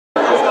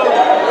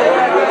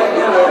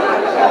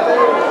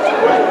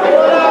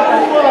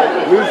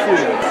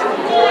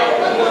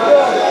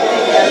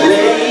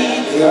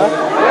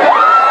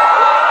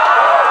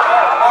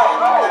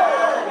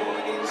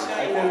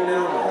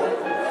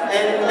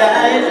And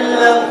I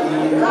love you.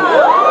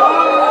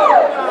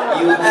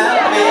 You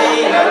have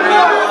made me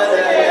what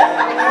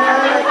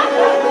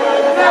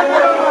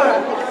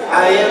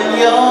I am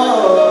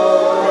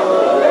yours.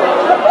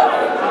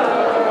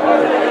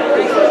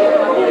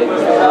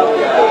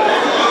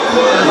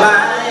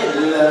 My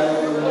love.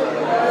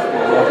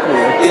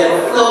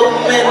 There's so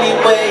many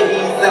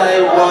ways I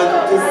want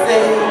to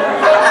say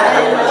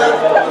I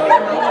love you.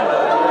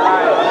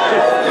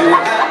 You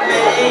have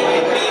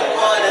made me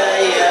what I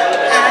am.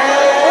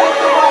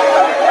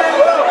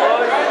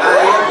 I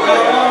am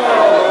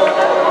yours.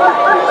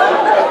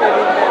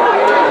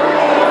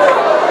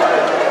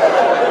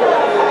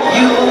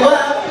 You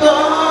are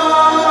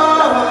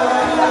gone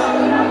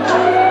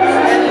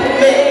and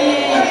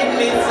made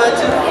me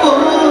such a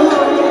fool,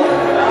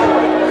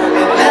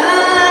 and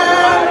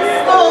I'm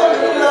so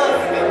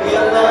lost in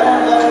your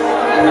love.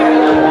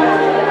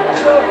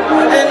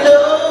 And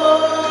oh,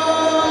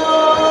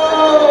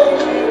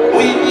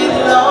 we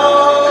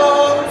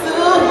belong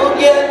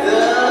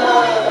together.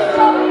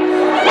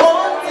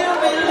 Won't you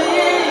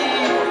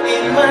believe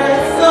in my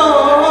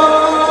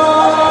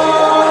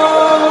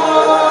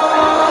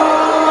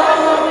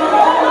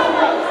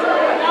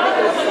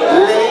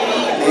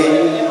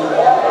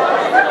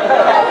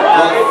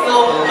so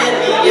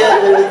many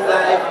years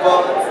I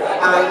thought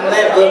I'll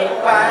never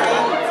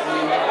find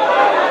you.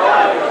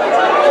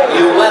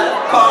 You have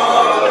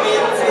come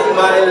into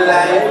my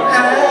life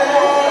and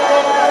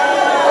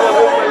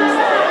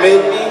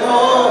made